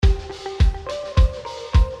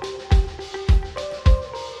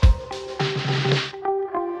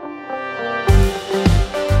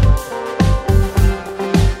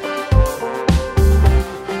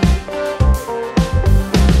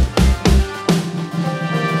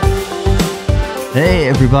Hey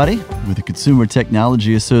everybody, with the Consumer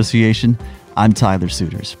Technology Association, I'm Tyler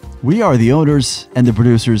Suiters. We are the owners and the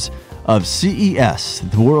producers of CES,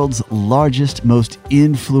 the world's largest, most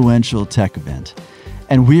influential tech event.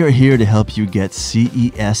 And we are here to help you get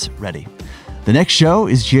CES ready. The next show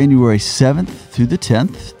is January 7th through the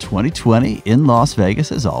 10th, 2020 in Las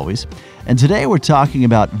Vegas, as always. And today we're talking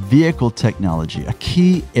about vehicle technology, a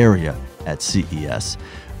key area at CES.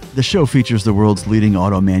 The show features the world's leading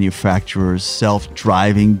auto manufacturers,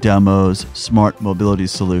 self-driving demos, smart mobility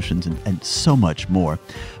solutions, and so much more.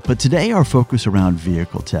 But today our focus around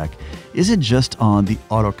vehicle tech isn't just on the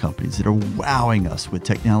auto companies that are wowing us with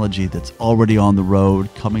technology that's already on the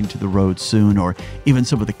road, coming to the road soon, or even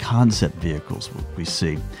some of the concept vehicles we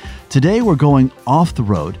see. Today we're going off the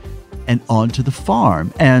road and onto the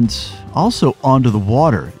farm, and also onto the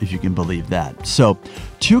water, if you can believe that. So,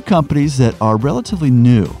 two companies that are relatively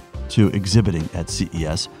new to exhibiting at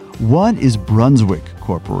CES. One is Brunswick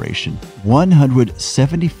Corporation,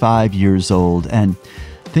 175 years old, and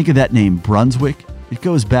think of that name, Brunswick. It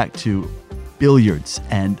goes back to billiards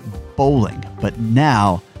and bowling, but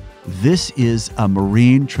now this is a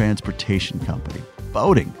marine transportation company,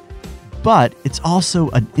 boating, but it's also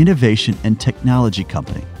an innovation and technology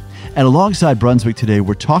company. And alongside Brunswick today,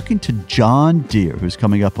 we're talking to John Deere, who's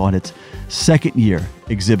coming up on its second year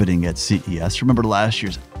exhibiting at CES. Remember last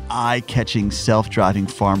year's eye-catching self-driving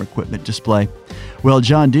farm equipment display? Well,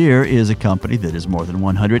 John Deere is a company that is more than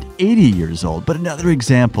 180 years old, but another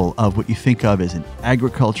example of what you think of as an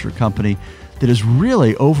agriculture company that is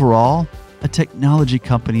really overall a technology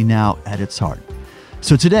company now at its heart.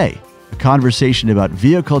 So today, a conversation about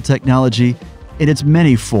vehicle technology in its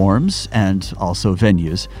many forms and also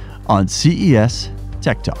venues on CES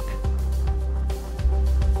Tech Talk.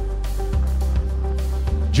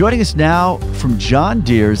 Joining us now from John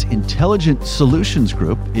Deere's Intelligent Solutions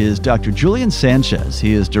Group is Dr. Julian Sanchez.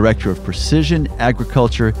 He is Director of Precision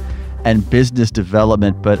Agriculture and Business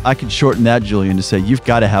Development, but I can shorten that, Julian, to say you've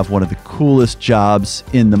got to have one of the coolest jobs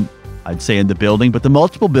in the building, but the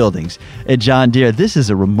multiple buildings at John Deere. This is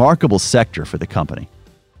a remarkable sector for the company.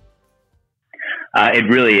 It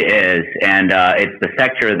really is, and it's the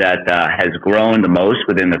sector that has grown the most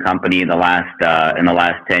within the company in the last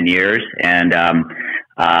 10 years. And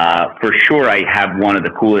for sure, I have one of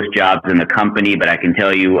the coolest jobs in the company. But I can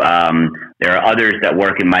tell you, there are others that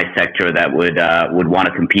work in my sector that would want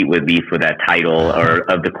to compete with me for that title or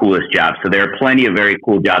of the coolest job. So there are plenty of very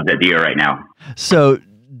cool jobs at Deere right now. So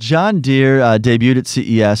John Deere debuted at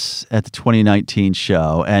CES at the 2019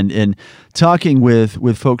 show, and in talking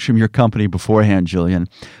with folks from your company beforehand, Julian,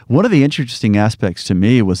 one of the interesting aspects to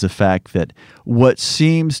me was the fact that what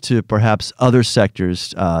seems to perhaps other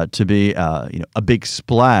sectors to be a big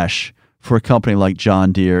splash for a company like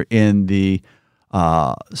John Deere in the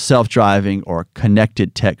self-driving or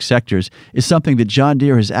connected tech sectors is something that John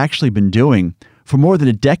Deere has actually been doing for more than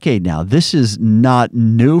a decade now. This is not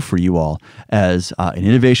new for you all as an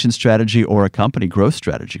innovation strategy or a company growth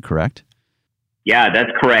strategy, correct? Yeah,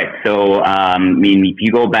 that's correct. So, if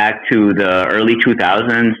you go back to the early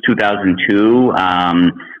 2000s, 2002,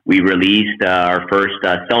 we released our first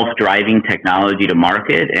self-driving technology to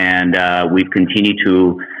market, and we've continued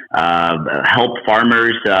to help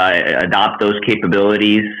farmers adopt those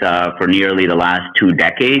capabilities for nearly the last 2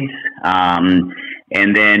 decades.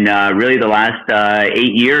 And then really the last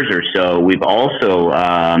 8 years or so, we've also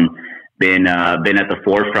been at the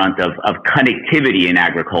forefront of connectivity in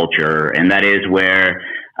agriculture. And that is where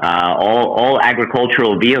all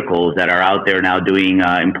agricultural vehicles that are out there now doing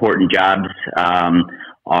important jobs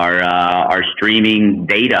are streaming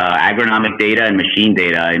data, agronomic data and machine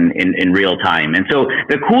data in real time. And so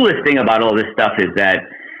the coolest thing about all this stuff is that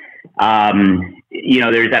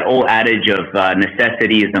there's that old adage of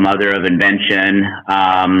necessity is the mother of invention.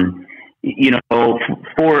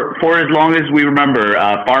 For as long as we remember,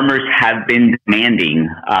 farmers have been demanding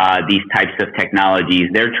these types of technologies.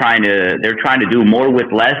 They're trying to do more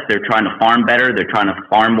with less. They're trying to farm better. They're trying to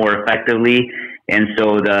farm more effectively. And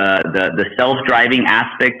so the self-driving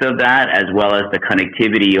aspect of that, as well as the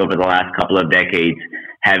connectivity over the last couple of decades,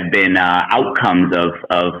 have been outcomes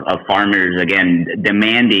of farmers, again,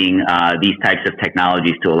 demanding these types of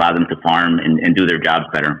technologies to allow them to farm and do their jobs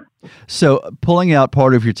better. So pulling out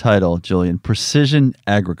part of your title, Julian, Precision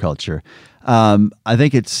Agriculture, I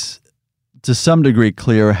think it's to some degree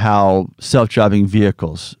clear how self-driving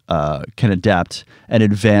vehicles can adapt and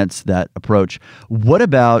advance that approach. What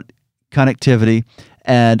about connectivity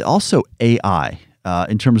and also AI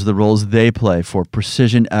in terms of the roles they play for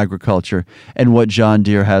precision agriculture and what John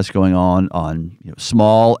Deere has going on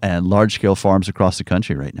small and large-scale farms across the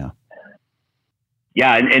country right now?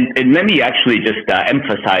 Yeah, and let me actually just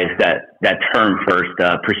emphasize that term first,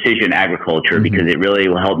 precision agriculture, Mm-hmm. because it really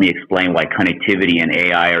will help me explain why connectivity and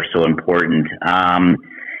AI are so important.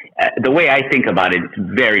 The way I think about it, it's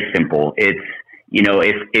very simple. It's,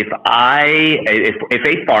 if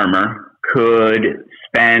a farmer could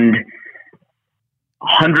spend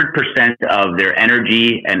 100% of their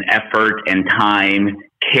energy and effort and time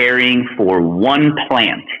caring for one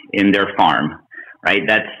plant in their farm, right?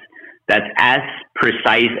 That's as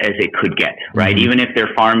precise as it could get, right? Mm-hmm. Even if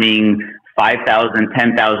they're farming 5,000,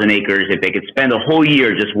 10,000 acres, if they could spend a whole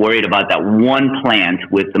year just worried about that one plant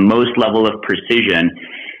with the most level of precision,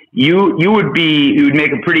 you would be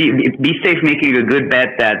safe making a good bet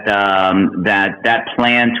that that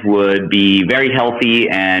plant would be very healthy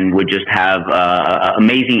and would just have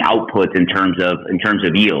amazing outputs in terms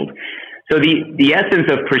of yield. So the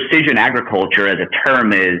essence of precision agriculture as a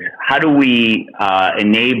term is, how do we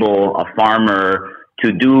enable a farmer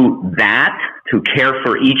to do that, to care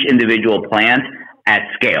for each individual plant at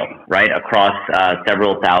scale, right, across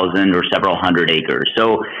several thousand or several hundred acres.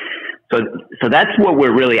 So that's what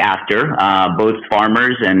we're really after, both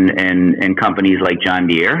farmers and companies like John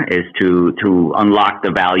Deere, is to unlock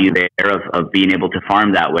the value there of being able to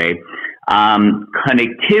farm that way.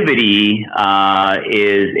 Connectivity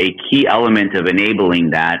is a key element of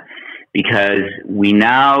enabling that, because we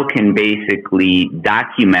now can basically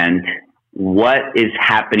document what is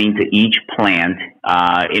happening to each plant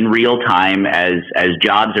in real time as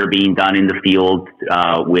jobs are being done in the field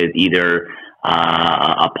with either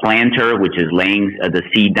a planter, which is laying the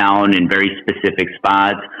seed down in very specific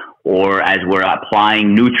spots, or as we're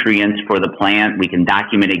applying nutrients for the plant, we can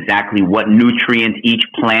document exactly what nutrients each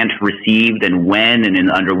plant received and when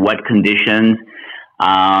and under what conditions.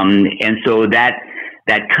 And so that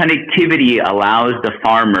connectivity allows the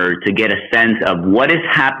farmer to get a sense of what is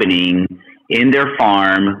happening in their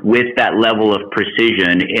farm with that level of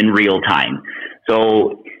precision in real time.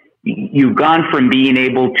 So you've gone from being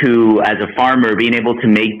able to, as a farmer, being able to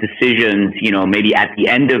make decisions, maybe at the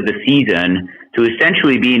end of the season, to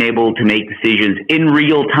essentially being able to make decisions in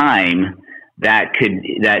real time that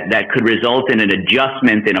could result in an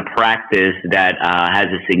adjustment in a practice that has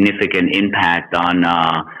a significant impact on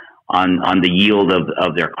the yield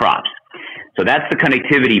of their crops. So that's the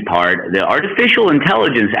connectivity part. The artificial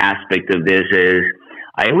intelligence aspect of this is,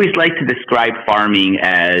 I always like to describe farming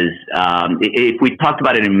as, if we talked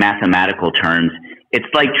about it in mathematical terms, it's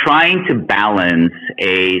like trying to balance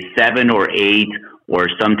a 7 or 8 or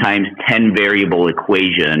sometimes 10 variable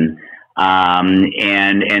equation,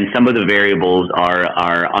 and some of the variables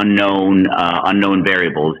are unknown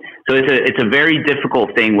variables. So it's a very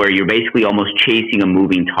difficult thing where you're basically almost chasing a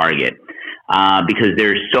moving target, because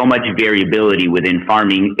there's so much variability within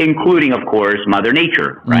farming, including, of course, Mother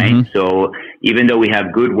Nature, right? Mm-hmm. So even though we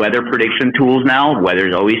have good weather prediction tools now,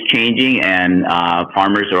 weather's always changing, and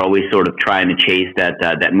farmers are always sort of trying to chase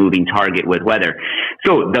that moving target with weather.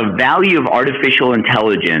 So the value of artificial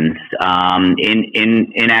intelligence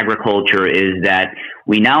in agriculture is that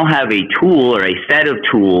we now have a tool or a set of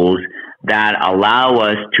tools that allow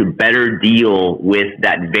us to better deal with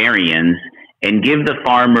that variance and give the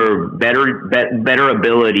farmer better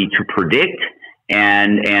ability to predict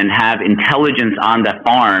and have intelligence on the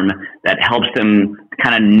farm that helps them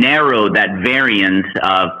kind of narrow that variance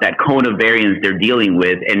of that cone of variance they're dealing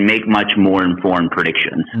with and make much more informed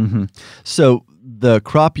predictions. Mm-hmm. So the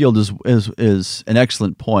crop yield is an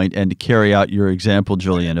excellent point, and to carry out your example,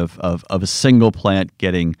 Julian, of a single plant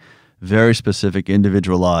getting very specific,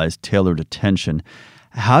 individualized, tailored attention.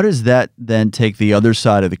 How does that then take the other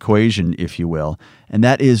side of the equation, if you will, and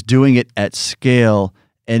that is doing it at scale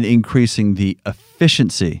and increasing the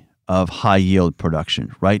efficiency of high yield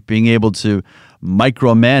production, right? Being able to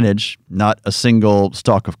micromanage not a single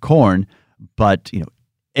stalk of corn, but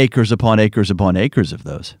acres upon acres upon acres of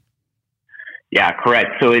those. Yeah,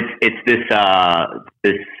 correct. So it's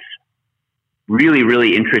this really,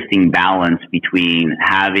 really interesting balance between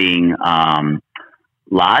having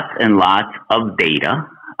lots and lots of data.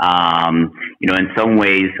 In some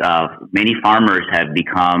ways, many farmers have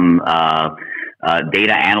become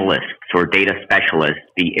data analysts or data specialists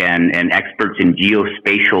and experts in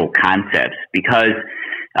geospatial concepts, because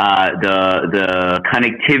the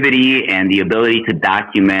connectivity and the ability to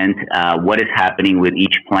document what is happening with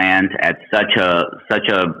each plant at such a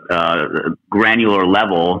granular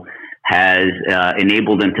level has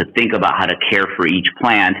enabled them to think about how to care for each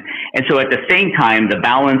plant. And so at the same time, the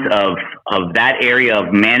balance of that area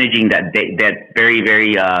of managing that very,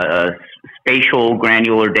 very spatial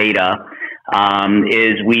granular data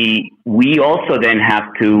is we also then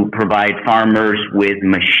have to provide farmers with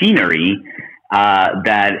machinery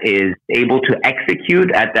that is able to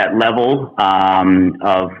execute at that level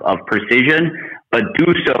of precision, but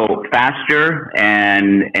do so faster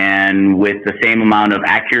and with the same amount of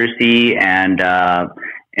accuracy and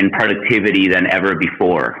productivity than ever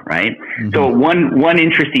before, right? Mm-hmm. So one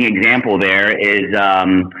interesting example there is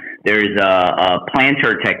there's a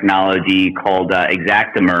planter technology called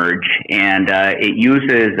ExactEmerge, and it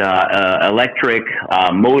uses electric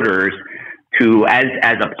motors to,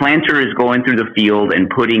 as a planter is going through the field and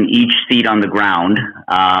putting each seed on the ground,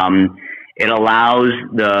 it allows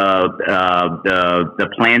the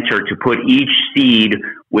planter to put each seed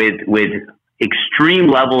with extreme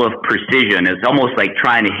level of precision. It's almost like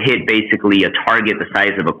trying to hit basically a target the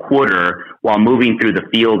size of a quarter while moving through the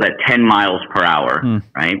field at 10 miles per hour,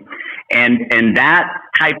 right? And that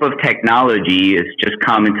type of technology has just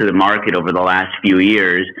come into the market over the last few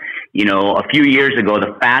years. You know, a few years ago,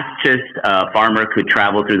 the fastest farmer could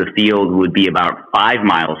travel through the field would be about 5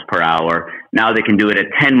 miles per hour. Now they can do it at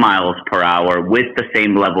 10 miles per hour with the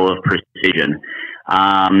same level of precision.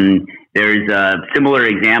 There's similar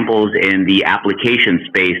examples in the application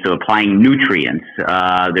space, so applying nutrients.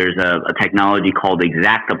 There's a technology called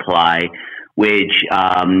ExactApply, which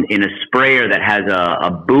in a sprayer that has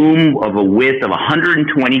a boom of a width of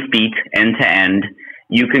 120 feet end to end,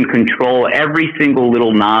 you can control every single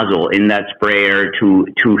little nozzle in that sprayer to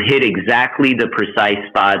hit exactly the precise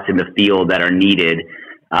spots in the field that are needed,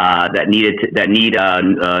 that need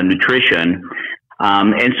nutrition.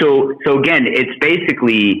 And so again, it's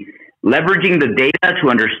basically leveraging the data to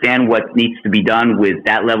understand what needs to be done with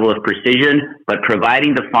that level of precision, but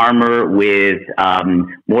providing the farmer with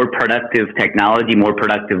more productive technology, more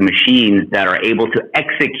productive machines that are able to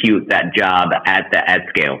execute that job at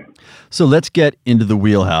scale. So let's get into the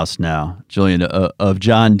wheelhouse now, Julian, of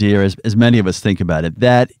John Deere, as many of us think about it.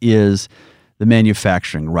 That is the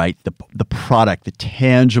manufacturing, right? The product, the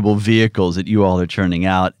tangible vehicles that you all are churning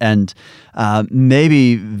out, and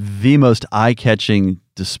maybe the most eye-catching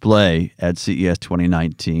display at CES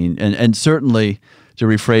 2019, and certainly, to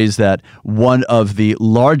rephrase that, one of the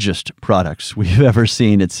largest products we've ever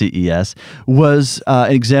seen at CES was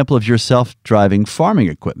an example of your self-driving farming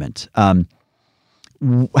equipment.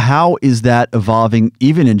 How is that evolving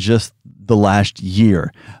even in just the last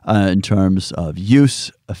year in terms of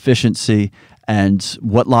use, efficiency, and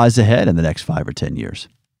what lies ahead in the next 5 or 10 years?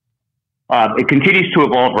 It continues to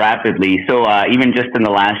evolve rapidly. So even just in the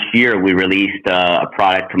last year, we released a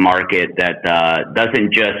product to market that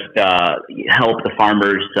doesn't just help the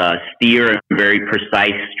farmers steer in very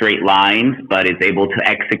precise straight lines, but is able to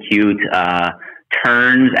execute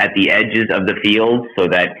turns at the edges of the field so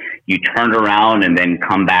that you turn around and then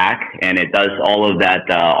come back, and it does all of that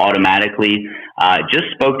automatically. Just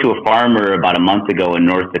spoke to a farmer about a month ago in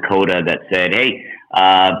North Dakota that said, hey,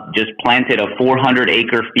 just planted a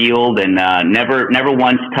 400-acre field and never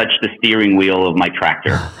once touched the steering wheel of my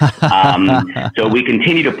tractor. So we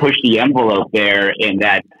continue to push the envelope there in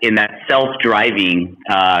that self-driving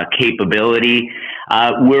capability.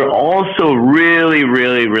 We're also really,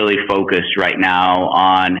 really, really focused right now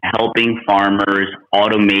on helping farmers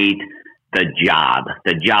automate the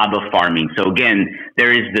job of farming. So again,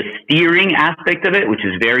 there is the steering aspect of it, which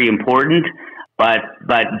is very important. But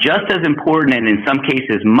just as important, and in some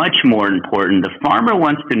cases much more important, the farmer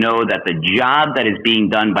wants to know that the job that is being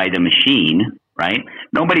done by the machine, right?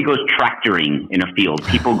 Nobody goes tractoring in a field.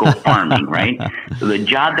 People go farming, right? So the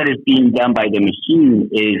job that is being done by the machine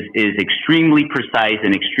is extremely precise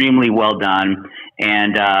and extremely well done.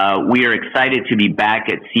 And we are excited to be back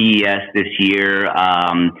at CES this year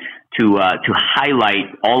to highlight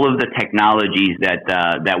all of the technologies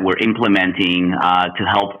that we're implementing to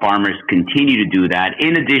help farmers continue to do that.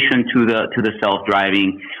 In addition to the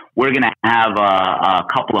self-driving, we're going to have a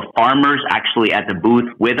couple of farmers actually at the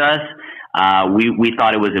booth with us. We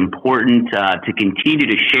thought it was important to continue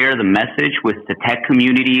to share the message with the tech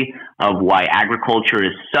community of why agriculture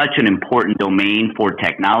is such an important domain for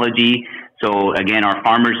technology. So again, our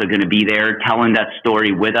farmers are going to be there telling that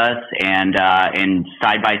story with us, and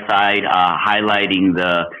side by side highlighting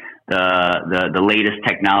the latest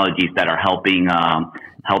technologies that are helping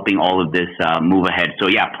all of this move ahead. So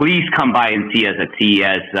yeah, please come by and see us at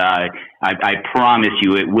CES. I promise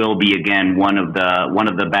you, it will be again one of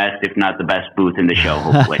the best, if not the best booth in the show.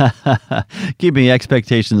 Hopefully, keeping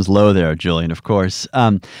expectations low there, Julian. Of course,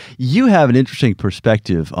 you have an interesting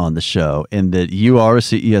perspective on the show in that you are a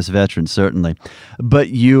CES veteran, certainly, but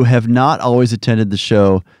you have not always attended the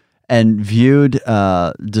show and viewed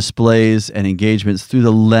displays and engagements through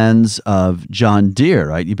the lens of John Deere,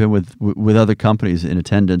 right? You've been with other companies in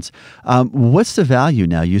attendance. What's the value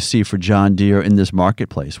now you see for John Deere in this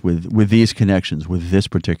marketplace with these connections, with this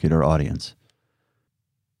particular audience?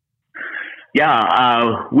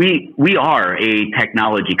 Yeah, we are a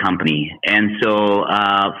technology company, and so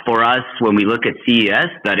for us, when we look at CES,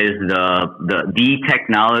 that is the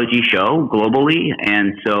technology show globally,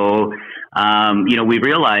 and so we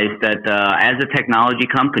realized that as a technology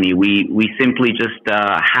company, we simply just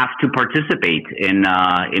have to participate in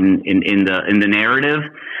the narrative,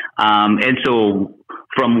 and so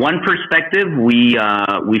from one perspective, we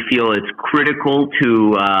feel it's critical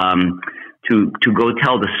to go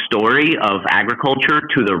tell the story of agriculture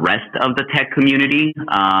to the rest of the tech community.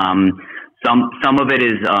 Some of it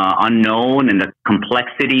is unknown, and the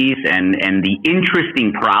complexities and the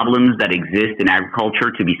interesting problems that exist in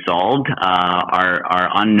agriculture to be solved are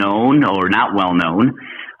unknown or not well known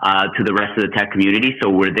to the rest of the tech community. So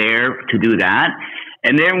we're there to do that.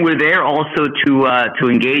 And then we're there also to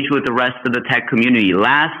engage with the rest of the tech community.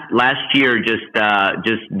 Last year, just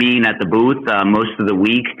being at the booth most of the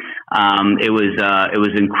week, it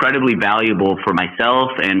was incredibly valuable for myself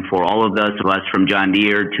and for all of us from John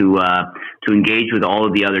Deere to engage with all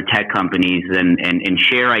of the other tech companies and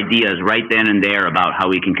share ideas right then and there about how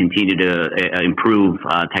we can continue to improve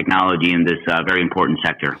technology in this very important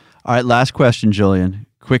sector. All right, last question, Julian.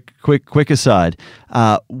 Quick aside.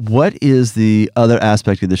 What is the other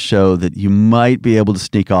aspect of the show that you might be able to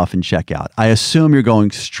sneak off and check out? I assume you're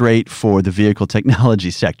going straight for the vehicle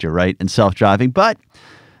technology sector, right, and self-driving, but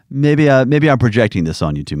maybe I'm projecting this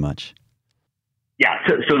on you too much. Yeah,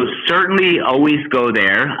 so certainly always go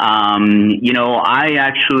there. I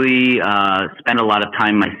actually spend a lot of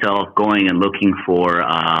time myself going and looking for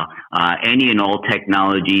any and all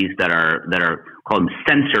technologies that are called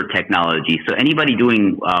sensor technology. So anybody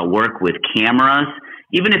doing work with cameras,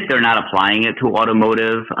 even if they're not applying it to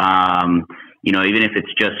automotive, even if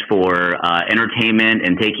it's just for entertainment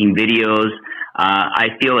and taking videos, I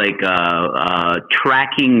feel like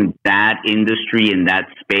tracking that industry in that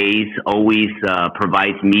space always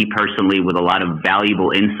provides me personally with a lot of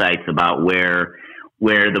valuable insights about where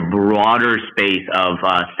the broader space of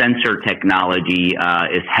sensor technology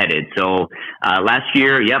is headed. So last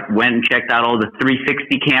year, went and checked out all the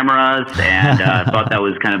 360 cameras, and thought that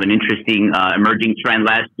was kind of an interesting emerging trend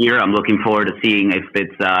last year. I'm looking forward to seeing if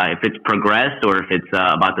it's progressed or if it's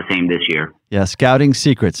about the same this year. Yeah, scouting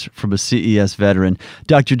secrets from a CES veteran.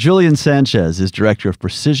 Dr. Julian Sanchez is Director of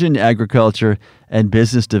Precision Agriculture and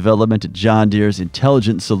Business Development at John Deere's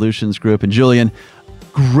Intelligent Solutions Group. And Julian,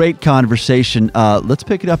 great conversation. Let's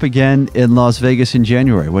pick it up again in Las Vegas in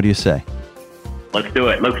January. What do you say? Let's do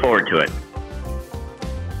it. Look forward to it.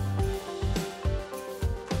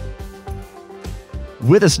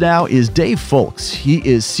 With us now is Dave Foulkes. He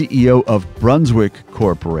is CEO of Brunswick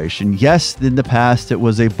Corporation. Yes, in the past it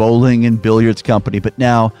was a bowling and billiards company, but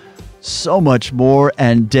now so much more.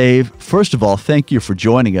 And Dave, first of all, thank you for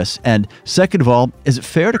joining us. And second of all, is it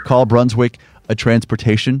fair to call Brunswick a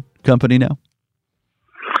transportation company now?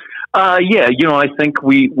 I think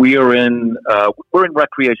we are in we're in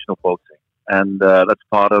recreational boating, and that's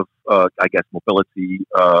part of mobility,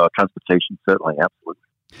 transportation. Certainly, absolutely.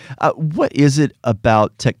 What is it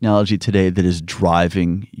about technology today that is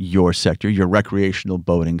driving your sector, your recreational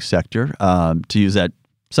boating sector, to use that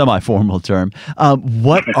semi-formal term?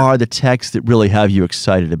 What are the techs that really have you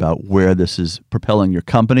excited about where this is propelling your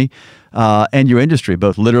company and your industry,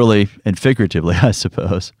 both literally and figuratively, I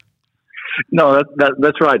suppose? No,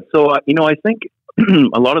 that's right. So, I think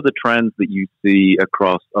a lot of the trends that you see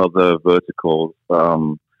across other verticals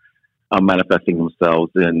are manifesting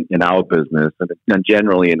themselves in our business and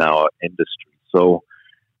generally in our industry. So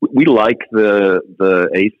we like the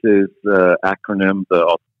ACES acronym,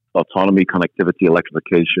 the autonomy, connectivity,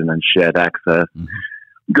 electrification, and shared access,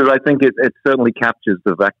 because I think it certainly captures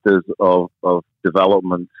the vectors of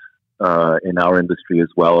development in our industry as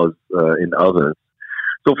well as in others.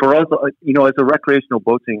 So for us, as a recreational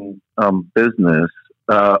boating business,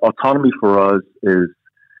 autonomy for us is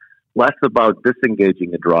less about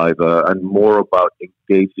disengaging a driver and more about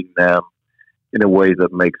engaging them in a way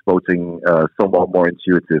that makes boating somewhat more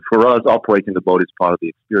intuitive. For us, operating the boat is part of the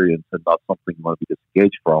experience and not something you want to be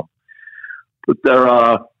disengaged from. But there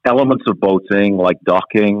are elements of boating, like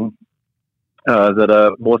docking, that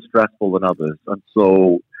are more stressful than others. And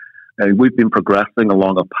so we've been progressing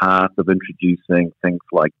along a path of introducing things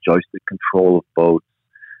like joystick control of boats,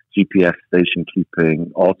 GPS station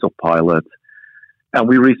keeping, autopilot. And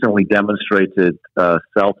we recently demonstrated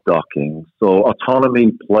self-docking. So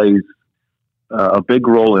autonomy plays a big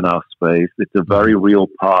role in our space. It's a very real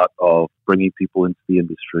part of bringing people into the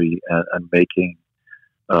industry and making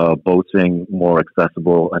boating more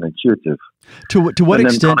accessible and intuitive. To what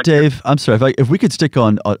extent, Dave? I'm sorry, if we could stick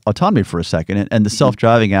on autonomy for a second and the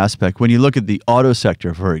self-driving aspect. When you look at the auto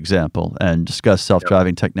sector, for example, and discuss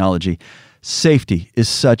self-driving technology, safety is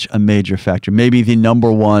such a major factor. Maybe the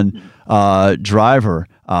number one driver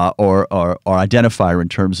or identifier in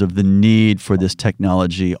terms of the need for this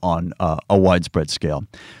technology on a widespread scale.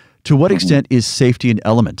 To what extent is safety an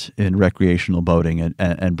element in recreational boating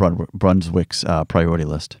and Brunswick's priority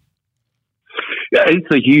list? Yeah,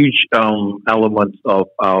 it's a huge element of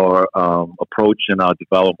our approach and our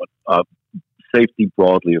development. Safety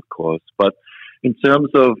broadly, of course, but in terms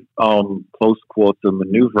of close quarter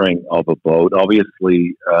maneuvering of a boat,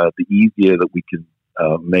 obviously, the easier that we can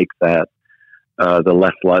make that, the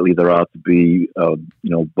less likely there are to be,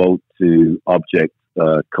 boat to object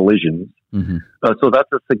collisions. Mm-hmm. So that's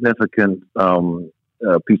a significant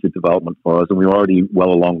piece of development for us, and we're already well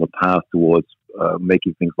along the path towards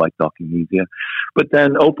making things like docking easier. But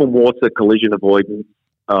then open water collision avoidance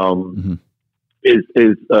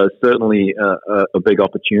is certainly a big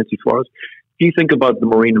opportunity for us. If you think about the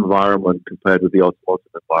marine environment compared with the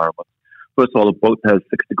automotive environment, first of all, a boat has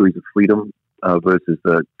 6 degrees of freedom versus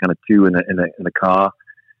the kind of 2 in a car.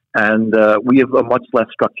 And we have a much less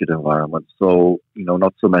structured environment. So,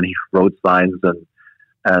 not so many road signs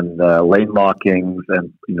and lane markings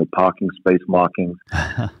and, parking space markings.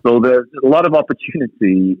 So there's a lot of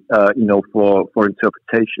opportunity, for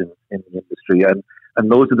interpretation in the industry.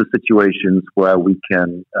 And those are the situations where we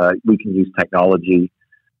can use technology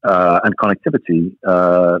and connectivity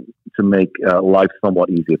to make life somewhat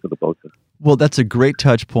easier for the boater. Well, that's a great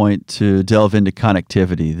touch point to delve into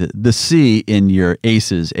connectivity, the C in your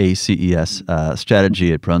ACES, ACES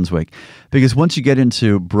strategy at Brunswick, because once you get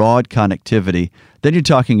into broad connectivity, then you're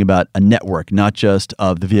talking about a network, not just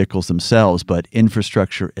of the vehicles themselves, but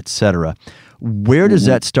infrastructure, et cetera. Where does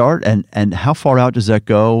that start, and how far out does that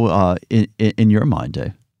go in your mind,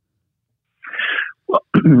 Dave? Well,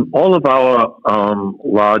 all of our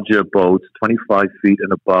larger boats, 25 feet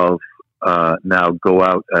and above, now go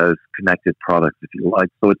out as connected products, if you like.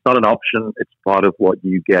 So it's not an option. It's part of what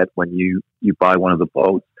you get when you buy one of the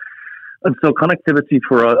boats. And so connectivity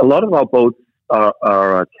for a lot of our boats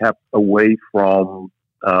are kept away from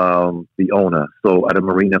the owner. So at a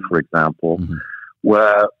marina, for example,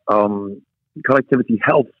 where connectivity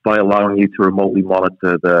helps by allowing you to remotely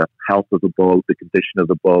monitor the health of the boat, the condition of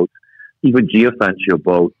the boat, even geofence your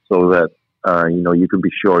boat so that, you can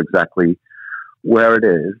be sure exactly where it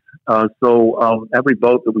is. So every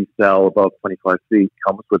boat that we sell above 25 feet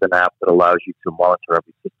comes with an app that allows you to monitor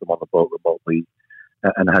every system on the boat remotely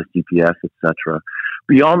and has GPS, etc.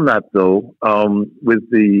 Beyond that, though, with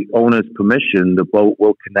the owner's permission, the boat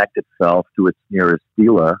will connect itself to its nearest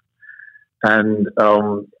dealer. And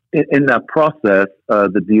in that process,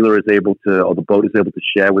 the dealer is able to, or the boat is able to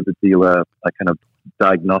share with the dealer a kind of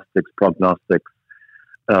diagnostics, prognostics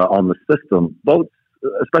on the system. Boats,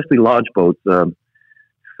 especially large boats,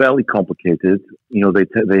 fairly complicated.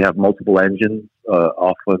 They have multiple engines.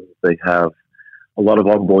 Often they have a lot of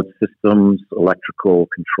onboard systems, electrical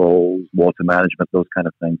controls, water management, those kind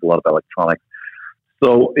of things. A lot of electronics.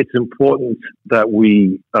 So it's important that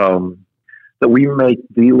we make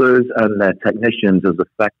dealers and their technicians as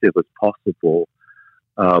effective as possible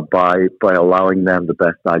by allowing them the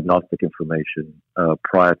best diagnostic information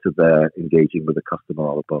prior to their engaging with the customer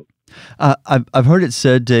on the boat. I've heard it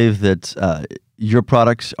said, Dave, that your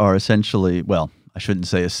products are essentially, well, I shouldn't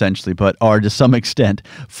say essentially, but are to some extent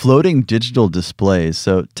floating digital displays.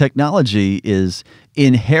 So technology is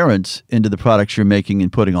inherent into the products you're making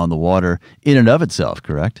and putting on the water in and of itself,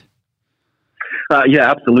 correct?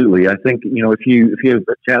 Yeah, absolutely. I think, if you have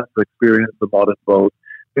a chance to experience the modern boat,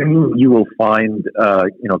 you will find, a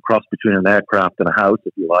cross between an aircraft and a house,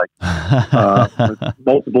 if you like.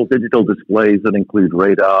 Multiple digital displays that include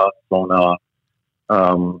radar, sonar,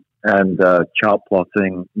 and chart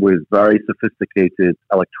plotting with very sophisticated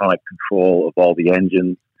electronic control of all the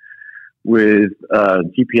engines, with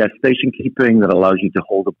GPS station keeping that allows you to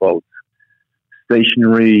hold a boat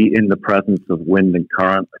stationary in the presence of wind and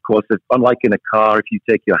current. Of course, unlike in a car, if you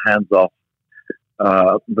take your hands off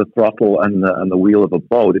the throttle and the wheel of a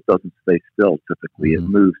boat, it doesn't stay still. Typically, it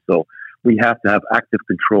moves. So we have to have active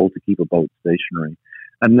control to keep a boat stationary.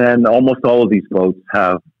 And then almost all of these boats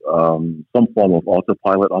have some form of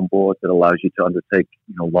autopilot on board that allows you to undertake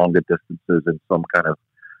longer distances in some kind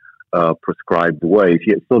of prescribed way.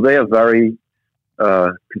 So they are very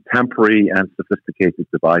contemporary and sophisticated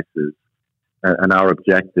devices. And our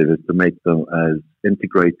objective is to make them as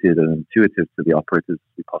integrated and intuitive to the operators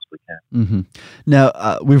as we possibly can. Mm-hmm.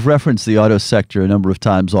 Now, we've referenced the auto sector a number of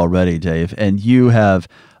times already, Dave, and you have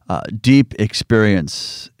deep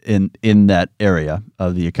experience in that area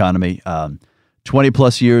of the economy. 20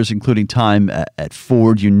 plus years, including time at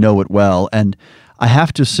Ford. You know it well. And I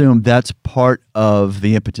have to assume that's part of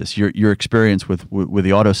the impetus, your experience with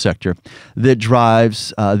the auto sector, that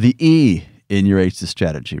drives the E in your HSIS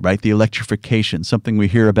strategy, right? The electrification, something we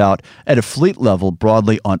hear about at a fleet level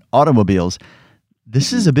broadly on automobiles.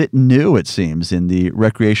 This is a bit new, it seems, in the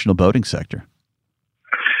recreational boating sector.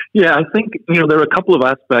 Yeah, I think, there are a couple of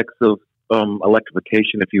aspects of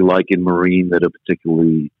electrification, if you like, in marine that are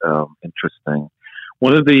particularly interesting.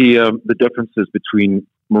 One of the differences between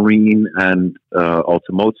marine and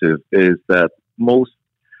automotive is that most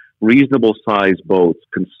reasonable sized boats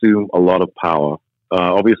consume a lot of power.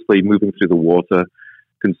 Obviously, moving through the water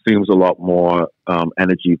consumes a lot more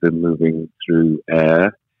energy than moving through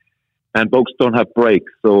air. And boats don't have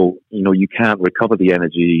brakes, so you can't recover the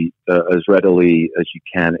energy as readily as you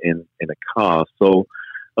can in a car. So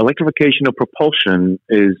electrification of propulsion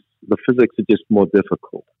the physics are just more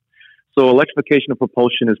difficult. So electrification of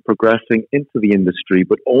propulsion is progressing into the industry,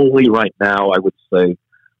 but only right now, I would say,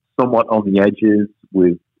 somewhat on the edges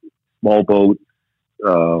with small boats,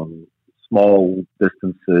 small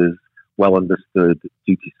distances, well understood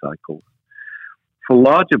duty cycles. For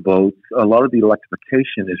larger boats, a lot of the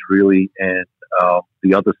electrification is really in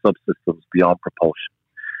the other subsystems beyond propulsion.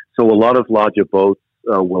 So a lot of larger boats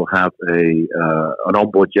will have an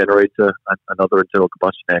onboard generator, another internal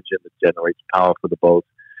combustion engine that generates power for the boat.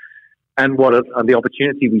 And the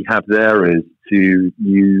opportunity we have there is to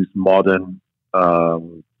use modern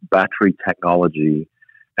battery technology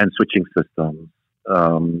and switching systems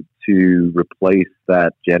to replace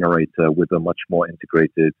that generator with a much more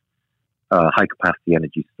integrated high-capacity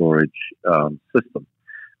energy storage system.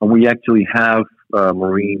 And we actually have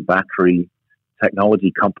marine battery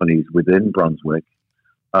technology companies within Brunswick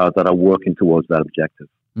that are working towards that objective.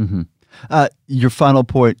 Mm-hmm. Your final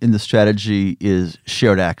point in the strategy is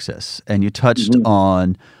shared access, and you touched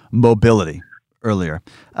on mobility earlier.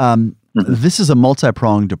 This is a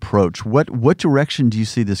multi-pronged approach. What direction do you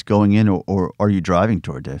see this going in, or are you driving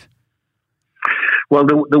toward, Dave? Well,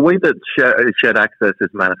 the way that shared access is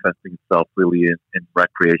manifesting itself really in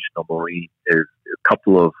recreational marine is a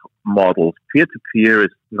couple of models. Peer-to-peer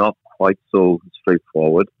is not quite so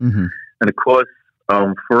straightforward. Mm-hmm. And of course,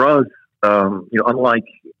 for us, unlike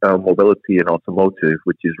mobility in automotive,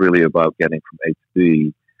 which is really about getting from A to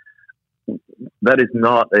B, that is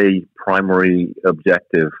not a primary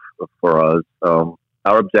objective for us.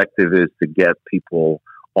 Our objective is to get people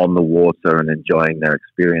on the water and enjoying their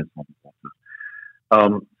experience on the water.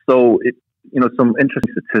 Some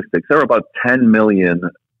interesting statistics. There are about 10 million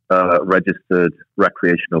registered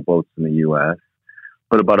recreational boats in the U.S.,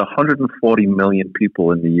 but about 140 million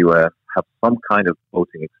people in the U.S. have some kind of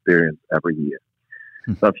boating experience every year.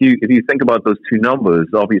 So if you think about those two numbers,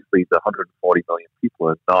 obviously the 140 million people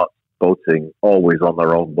are not boating always on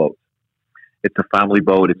their own boat. It's a family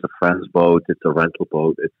boat, it's a friend's boat, it's a rental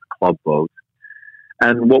boat, it's a club boat.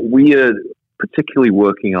 And what we are particularly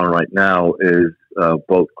working on right now is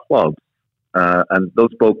boat clubs. And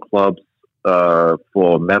those boat clubs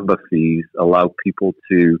for member fees allow people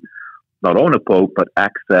to not own a boat, but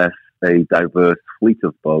access a diverse fleet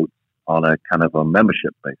of boats on a kind of a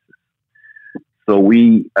membership basis. So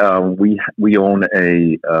we own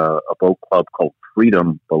a boat club called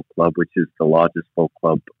Freedom Boat Club, which is the largest boat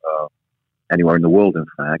club anywhere in the world, in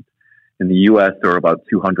fact. In the U.S., there are about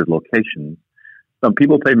 200 locations. Some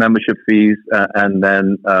people pay membership fees, and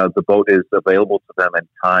then the boat is available to them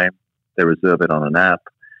anytime. They reserve it on an app.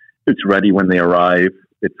 It's ready when they arrive.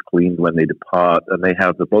 It's cleaned when they depart, and they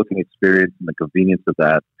have the boating experience and the convenience of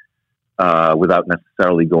that without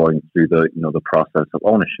necessarily going through the process of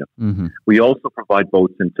ownership. Mm-hmm. We also provide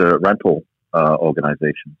boats into rental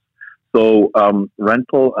organizations. So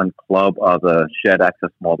rental and club are the shared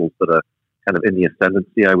access models that are kind of in the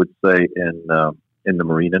ascendancy, I would say, in the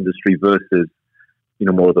marine industry versus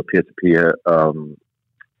more of the peer-to-peer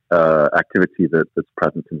activity that's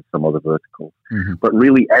present in some other verticals. Mm-hmm. But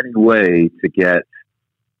really, any way to get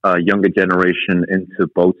younger generation into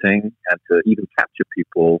boating and to even capture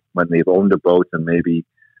people when they've owned a boat and maybe,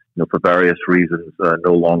 for various reasons,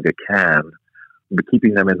 no longer can, but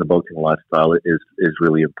keeping them in the boating lifestyle is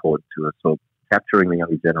really important to us. So capturing the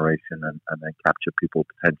younger generation and then capture people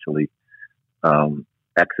potentially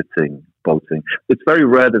exiting boating. It's very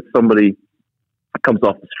rare that somebody comes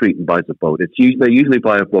off the street and buys a boat. They usually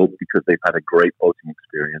buy a boat because they've had a great boating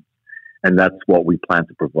experience, and that's what we plan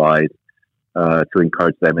to provide to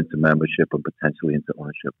encourage them into membership and potentially into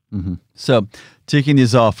ownership. Mm-hmm. So, taking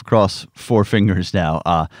these off across 4 fingers now,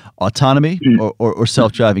 autonomy or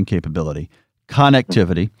self-driving capability,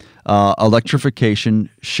 connectivity, electrification,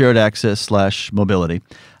 shared access / mobility.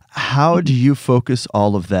 How do you focus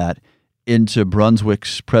all of that into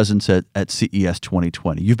Brunswick's presence at CES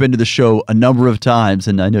 2020? You've been to the show a number of times,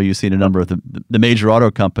 and I know you've seen a number of the major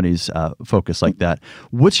auto companies focus like that.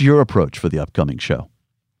 What's your approach for the upcoming show?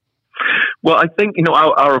 Well, I think,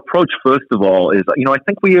 our approach, first of all, is, I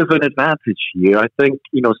think we have an advantage here. I think,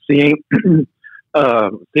 seeing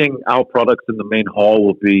our products in the main hall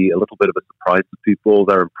will be a little bit of a surprise to people.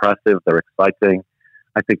 They're impressive. They're exciting.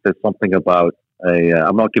 I think there's something about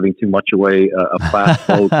I'm not giving too much away, a fast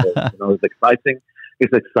boat. It's exciting.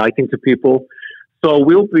 It's exciting to people. So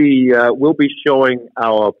we'll be showing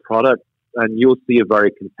our product, and you'll see a very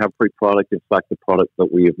contemporary product. In fact, a product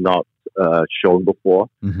that we have not shown before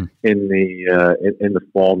in the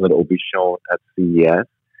form that it will be shown at CES.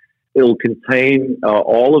 It will contain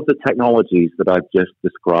all of the technologies that I've just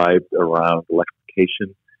described around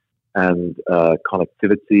electrification and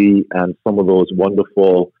connectivity, and some of those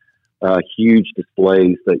wonderful huge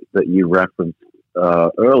displays that you referenced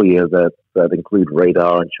earlier that include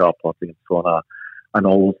radar and chart plotting and sonar and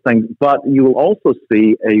all those things. But you will also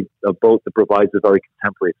see a boat that provides a very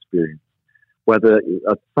contemporary experience, whether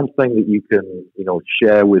it's something that you can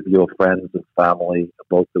share with your friends and family, a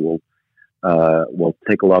boat that will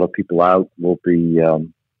take a lot of people out, will be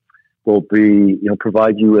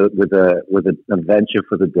provide you with an adventure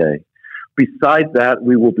for the day. Besides that,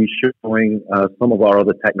 we will be showing some of our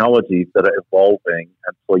other technologies that are evolving,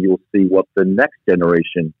 and so you'll see what the next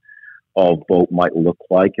generation of boat might look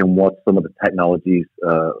like and what some of the technologies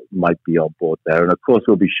might be on board there. And of course,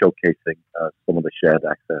 we'll be showcasing some of the shared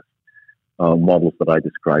access models that I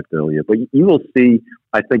described earlier. But you will see,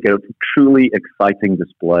 I think, a truly exciting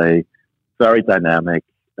display, very dynamic,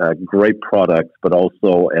 great products, but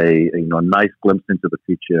also a nice glimpse into the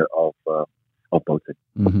future of boating.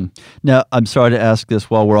 Mm-hmm. Now, I'm sorry to ask this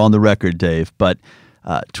while we're on the record, Dave, but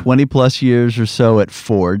 20 plus years or so at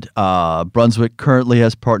Ford, Brunswick currently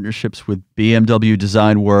has partnerships with BMW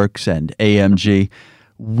Design Works and AMG.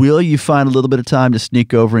 Will you find a little bit of time to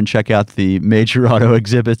sneak over and check out the major auto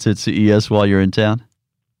exhibits at CES while you're in town?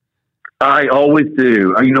 I always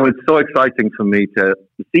do. It's so exciting for me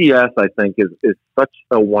CES, I think, is such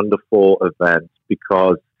a wonderful event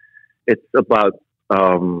because it's about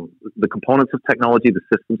the components of technology, the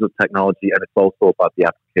systems of technology, and it's also about the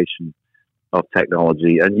application of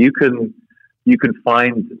technology. And you can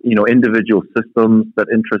find individual systems that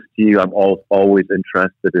interest you. I'm always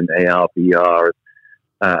interested in AR, VR,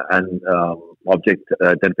 and object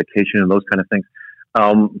identification and those kind of things.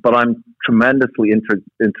 But I'm tremendously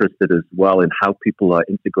interested as well in how people are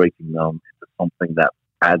integrating them into something that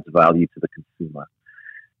adds value to the consumer.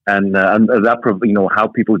 And that, how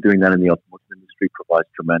people are doing that in the automotive industry provides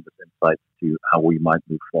tremendous insights to how we might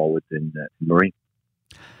move forward in marine.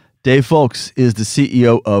 Dave Foulkes is the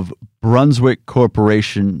CEO of Brunswick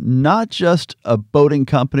Corporation, not just a boating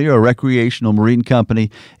company or a recreational marine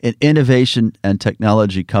company, an innovation and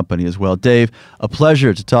technology company as well. Dave, a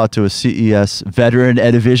pleasure to talk to a CES veteran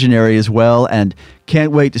and a visionary as well, and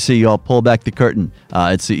can't wait to see you all pull back the curtain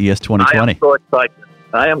at CES 2020. I am so excited.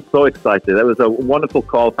 I am so excited. That was a wonderful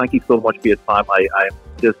call. Thank you so much for your time. I'm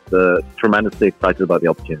just tremendously excited about the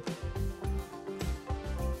opportunity.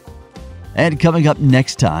 And coming up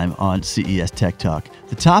next time on CES Tech Talk,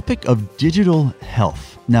 the topic of digital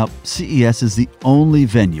health. Now, CES is the only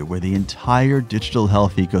venue where the entire digital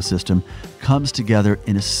health ecosystem comes together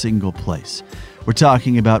in a single place. We're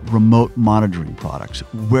talking about remote monitoring products,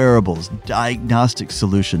 wearables, diagnostic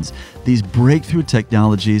solutions, these breakthrough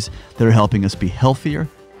technologies that are helping us be healthier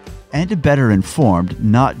and better informed,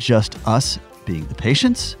 not just us being the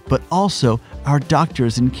patients, but also our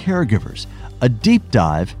doctors and caregivers. A deep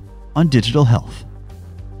dive on digital health.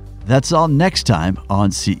 That's all next time on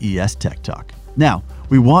CES Tech Talk. Now,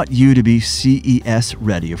 we want you to be CES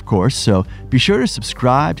ready, of course, so be sure to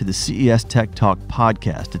subscribe to the CES Tech Talk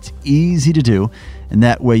podcast. It's easy to do, and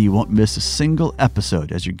that way you won't miss a single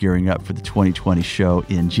episode as you're gearing up for the 2020 show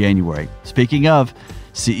in January. Speaking of,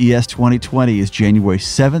 CES 2020 is January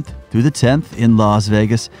 7th through the 10th in Las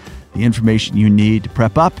Vegas. The information you need to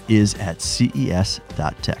prep up is at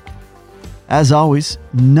ces.tech. As always,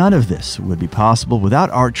 none of this would be possible without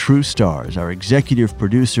our true stars, our executive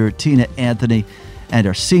producer, Tina Anthony, and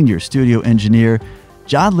our senior studio engineer,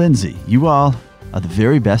 John Lindsay. You all are the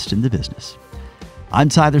very best in the business. I'm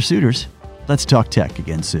Tyler Suiters. Let's talk tech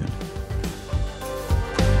again soon.